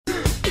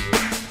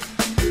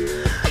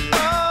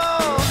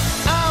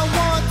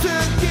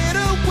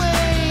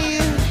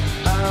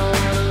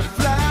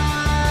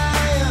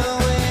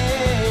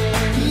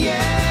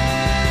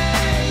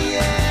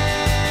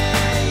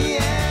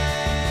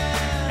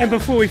And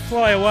before we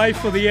fly away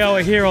for the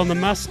hour here on the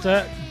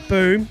Muster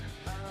Boom,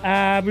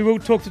 we will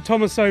talk to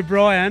Thomas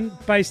O'Brien,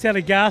 based out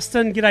of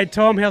Garston. G'day,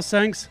 Tom. How's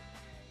things?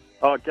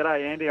 Oh,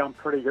 g'day, Andy. I'm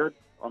pretty good.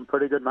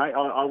 Mate.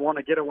 I want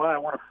to get away. I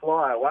want to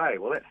fly away.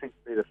 Well, that seems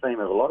to be the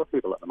theme of a lot of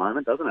people at the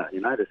moment, doesn't it?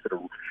 You know, they're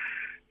sort of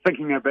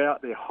thinking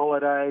about their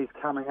holidays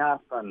coming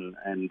up, and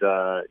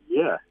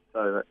yeah.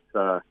 So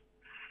that's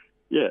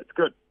it's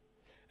good.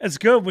 It's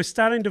good. We're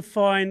starting to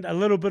find a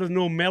little bit of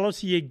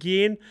normality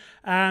again.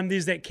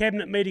 There's that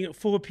cabinet meeting at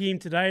 4 p.m.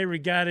 today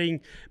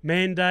regarding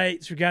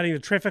mandates, regarding the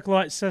traffic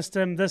light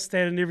system, this,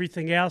 that and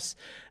everything else.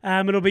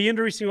 It'll be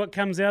interesting what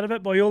comes out of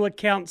it. By all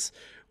accounts,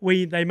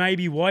 they may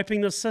be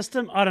wiping the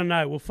system. I don't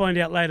know. We'll find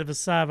out later for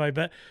Savo.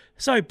 But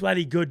so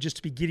bloody good just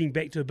to be getting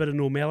back to a bit of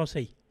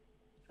normality.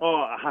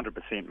 Oh,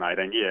 100%, mate.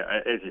 And yeah,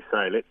 as you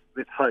say,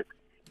 let's hope.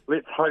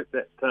 Let's hope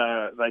that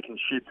they can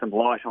shed some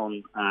light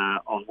on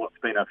what's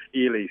been a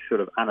fairly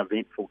sort of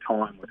uneventful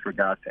time with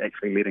regards to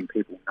actually letting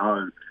people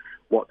know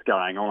what's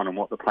going on and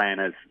what the plan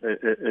is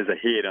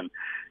ahead. And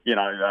you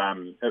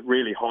know, it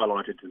really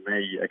highlighted to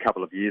me a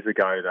couple of years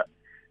ago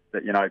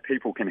that you know,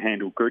 people can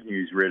handle good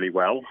news really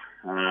well,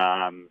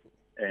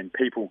 and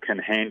people can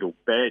handle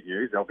bad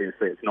news.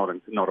 Obviously, it's not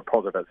a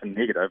positive; it's a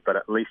negative. But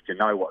at least you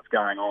know what's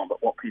going on.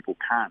 But what people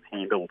can't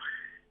handle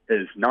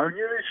is no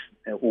news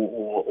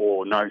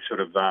or no sort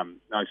of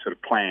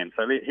plan.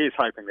 So here's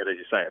hoping that, as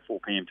you say, at 4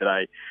 p.m.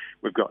 today,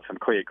 we've got some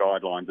clear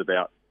guidelines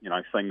about, you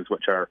know, things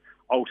which are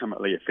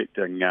ultimately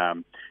affecting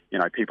you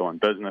know, people in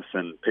business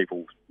and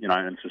people, you know,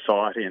 in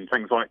society, and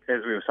things like,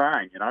 as we were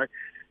saying, you know,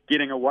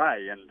 getting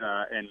away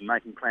and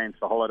making plans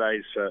for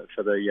holidays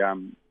for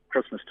the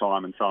Christmas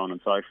time and so on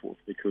and so forth,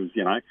 because,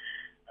 you know,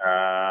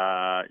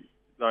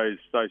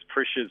 those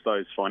pressures,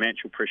 those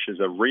financial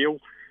pressures are real.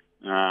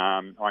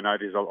 I know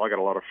I got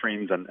a lot of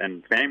friends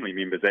and family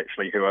members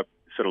actually who are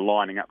sort of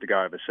lining up to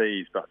go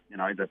overseas, but you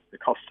know, the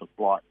cost of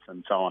flights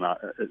and so on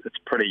it's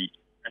pretty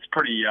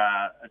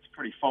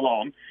full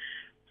on.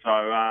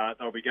 So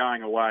they'll be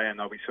going away and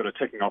they'll be sort of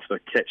ticking off the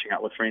catching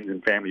up with friends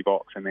and family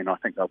box, and then I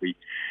think they'll be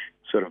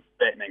sort of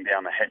battening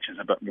down the hatches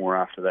a bit more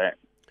after that.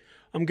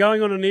 I'm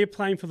going on an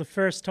airplane for the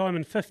first time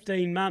in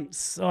 15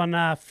 months on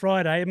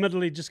Friday.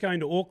 Admittedly, just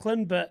going to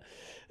Auckland, but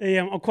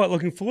I'm quite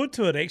looking forward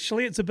to it.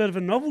 Actually, it's a bit of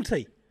a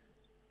novelty.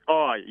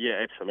 Oh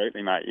yeah,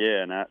 absolutely, mate.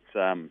 Yeah,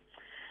 and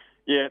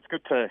it's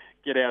good to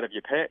get out of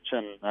your patch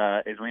and,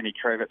 as Lenny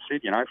Kravitz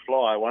said, you know,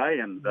 fly away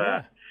and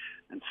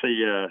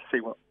see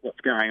what's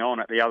going on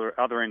at the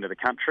other end of the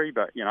country.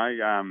 But you know,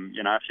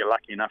 if you're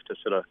lucky enough to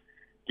sort of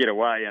get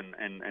away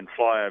and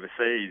fly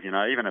overseas, you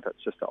know, even if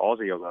it's just to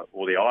Aussie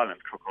or the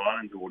island, Cook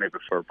Islands or whatever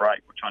for a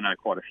break, which I know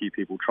quite a few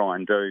people try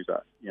and do,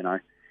 but you know.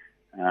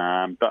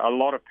 But a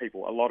lot of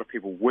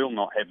people will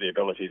not have the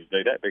ability to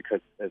do that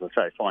because, as I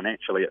say,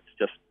 financially it's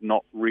just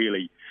not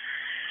really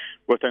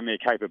within their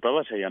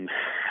capability. And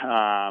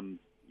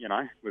you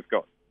know, we've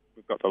got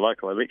the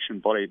local election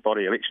body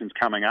elections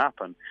coming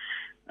up, and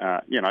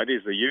you know,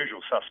 there's the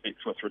usual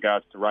suspects with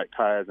regards to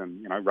ratepayers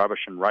and, you know,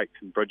 rubbish and rates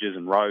and bridges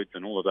and roads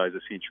and all of those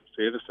essential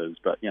services.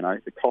 But you know,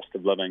 the cost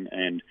of living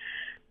and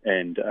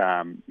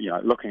you know,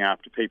 looking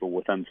after people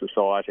within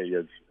society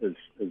is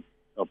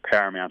of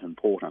paramount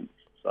importance.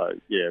 So,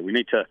 yeah, we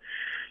need to,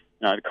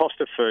 you know, the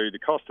cost of food, the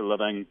cost of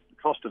living, the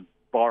cost of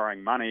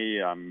borrowing money,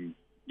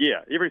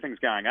 everything's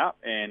going up,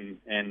 and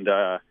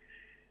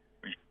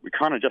we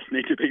kind of just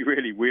need to be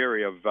really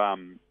wary of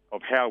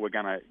how we're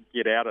going to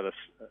get out of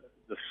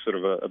this sort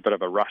of a bit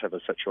of a rut of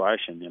a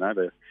situation. You know,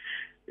 the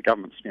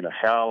government spent a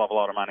hell of a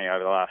lot of money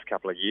over the last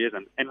couple of years,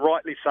 and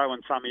rightly so in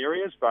some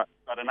areas, but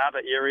in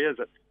other areas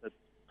it's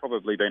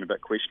probably been a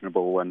bit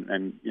questionable,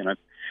 and you know,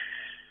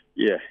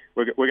 yeah,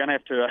 we're going to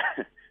have to...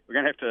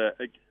 We're going to have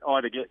to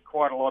either get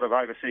quite a lot of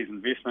overseas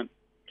investment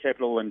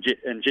capital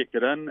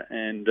injected in,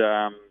 and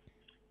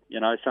you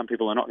know, some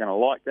people are not going to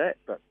like that,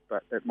 but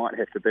it might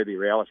have to be the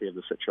reality of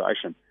the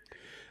situation.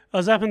 I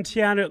was up in Te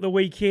Anau at the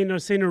weekend.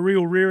 I've seen a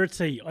real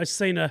rarity. I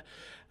seen a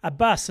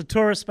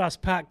tourist bus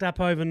parked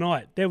up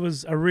overnight. That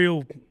was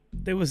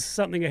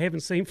something I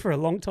haven't seen for a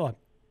long time.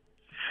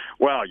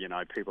 Well, you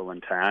know, people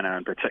in Te Anau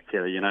in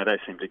particular, you know, they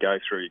seem to go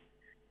through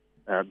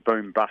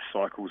boom bust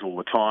cycles all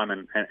the time,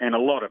 and a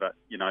lot of it,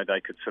 you know, they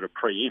could sort of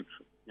preempt,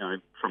 you know,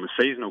 from a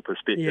seasonal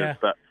perspective. Yeah.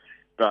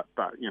 But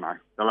you know,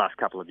 the last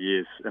couple of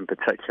years in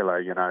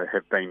particular, you know,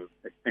 have been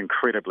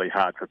incredibly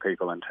hard for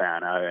people in Te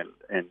Anau,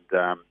 and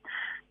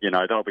you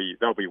know,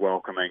 they'll be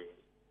welcoming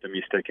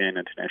domestic and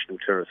international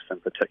tourists in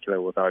particular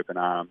with open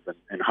arms,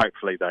 and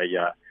hopefully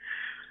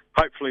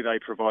they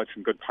provide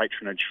some good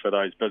patronage for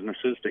those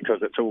businesses,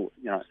 because it's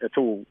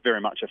all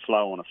very much a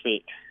flow-on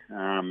effect,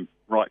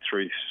 right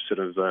through sort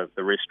of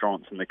the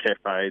restaurants and the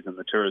cafes and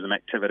the tourism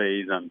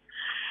activities, and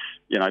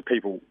you know,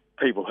 people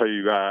who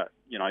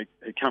you know,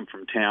 who come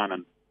from town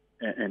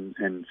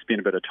and spend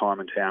a bit of time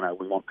in town.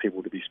 We want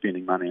people to be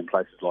spending money in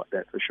places like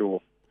that for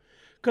sure.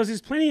 Because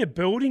there's plenty of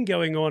building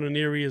going on in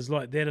areas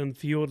like that in the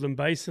Fiordland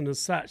Basin as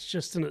such,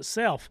 just in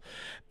itself.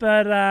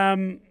 But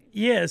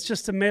Yeah, it's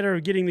just a matter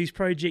of getting these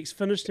projects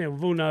finished now.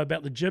 We all know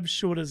about the jib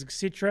shorters,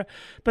 etc.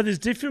 But there's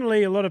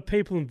definitely a lot of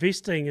people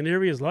investing in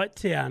areas like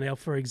Te Anau,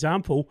 for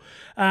example.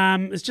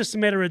 It's just a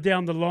matter of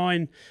down the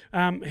line,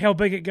 how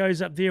big it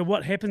goes up there,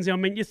 what happens. I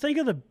mean, you think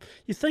of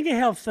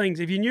how things.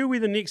 If you knew where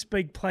the next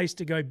big place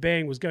to go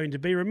bang was going to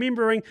be,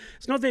 remembering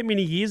it's not that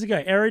many years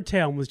ago,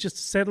 Arrowtown was just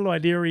a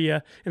satellite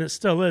area, and it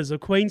still is,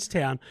 of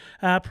Queenstown.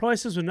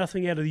 Prices were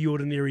nothing out of the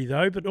ordinary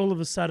though, but all of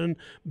a sudden,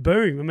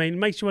 boom. I mean, it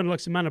makes you wonder, like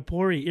some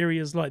Manapori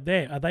areas like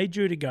that, are they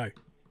due to go?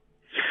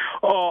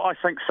 Oh, I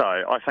think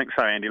so.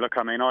 Andy. Look,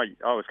 I mean, I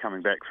was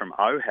coming back from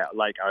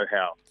Lake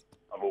Ohau,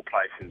 of all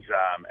places,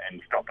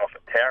 and stopped off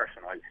at Terrace,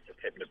 and I just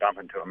happened to bump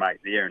into a mate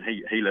there, and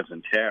he lives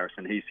in Terrace,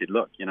 and he said,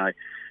 look,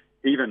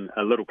 even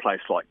a little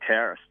place like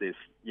Terrace, there's,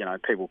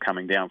 people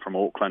coming down from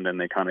Auckland, and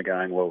they're kind of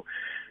going, well,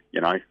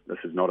 this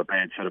is not a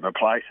bad sort of a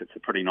place. It's a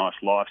pretty nice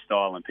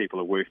lifestyle, and people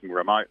are working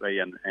remotely,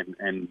 and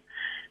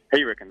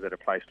he reckons that a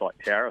place like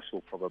Terrace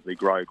will probably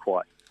grow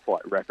quite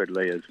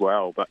rapidly as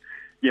well. But,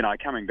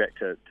 coming back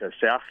to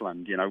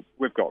Southland,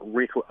 we've got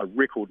a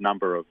record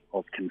number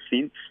of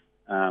consents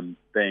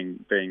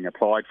being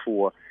applied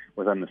for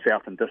within the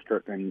Southland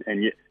District, and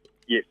yet,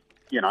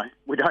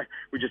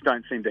 we just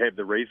don't seem to have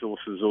the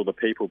resources or the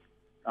people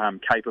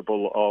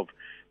capable of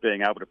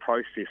being able to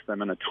process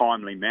them in a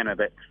timely manner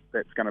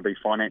that's going to be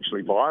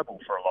financially viable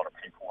for a lot of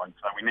people. And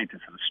so we need to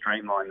sort of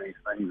streamline these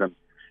things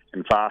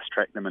and fast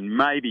track them, and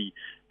maybe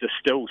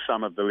distill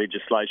some of the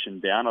legislation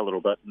down a little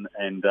bit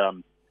and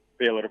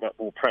be a little bit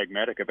more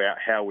pragmatic about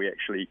how we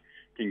actually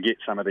can get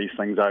some of these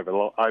things over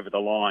the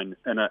line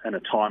in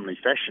a timely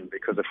fashion.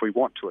 Because if we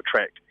want to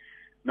attract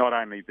not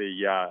only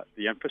the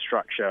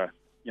infrastructure,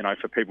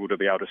 for people to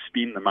be able to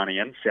spend the money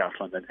in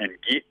Southland and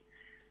get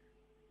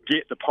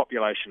the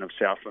population of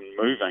Southland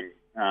moving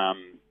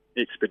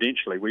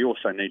exponentially, we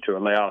also need to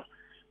allow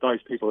those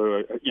people who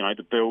are,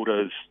 the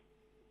builders,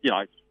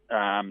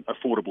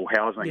 affordable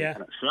housing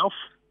in itself,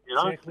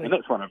 Exactly. And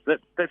that's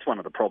one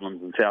of the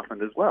problems in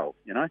Southland as well,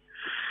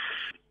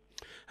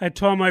 Hey,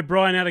 Tom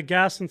O'Brien out of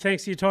Garston,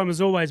 thanks for your time as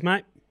always,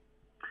 mate.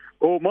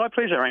 Oh, my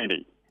pleasure,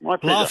 Andy. My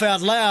pleasure. Laugh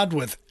out loud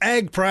with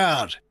Ag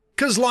Proud,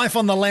 because life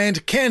on the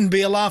land can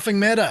be a laughing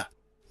matter.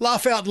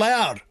 Laugh out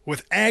loud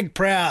with Ag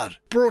Proud,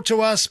 brought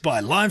to us by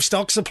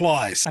Livestock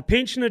Supplies. A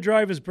pensioner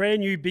drove his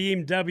brand new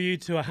BMW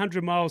to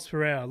 100 miles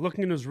per hour.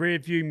 Looking in his rear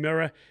view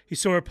mirror, he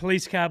saw a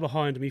police car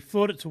behind him. He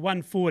floored it to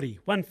 140,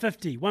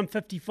 150,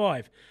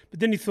 155. But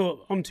then he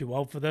thought, I'm too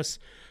old for this.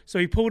 So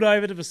he pulled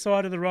over to the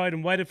side of the road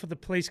and waited for the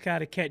police car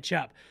to catch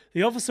up.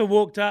 The officer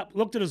walked up,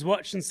 looked at his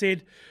watch and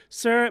said,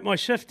 "Sir, my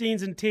shift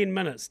ends in 10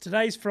 minutes.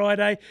 Today's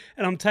Friday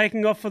and I'm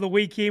taking off for the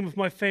weekend with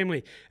my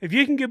family. If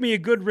you can give me a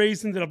good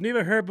reason that I've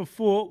never heard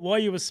before why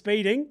you were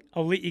speeding,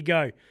 I'll let you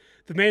go."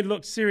 The man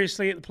looked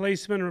seriously at the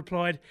policeman and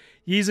replied,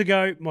 "Years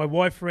ago, my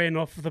wife ran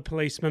off with a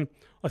policeman.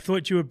 I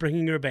thought you were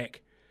bringing her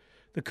back."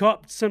 The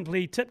cop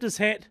simply tipped his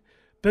hat,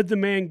 bid the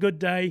man good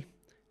day,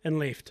 and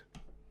left.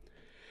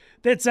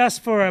 That's us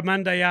for a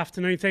Monday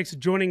afternoon. Thanks for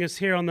joining us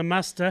here on The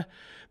Muster.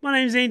 My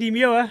name's Andy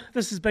Muir.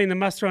 This has been The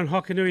Muster on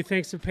Hokanui.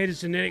 Thanks to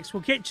Peter's Genetics.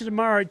 We'll catch you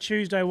tomorrow,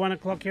 Tuesday, 1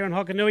 o'clock here on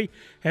Hokanui.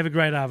 Have a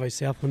great Arvo,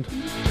 Southland.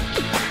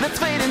 Let's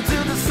fade into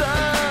the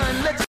sun.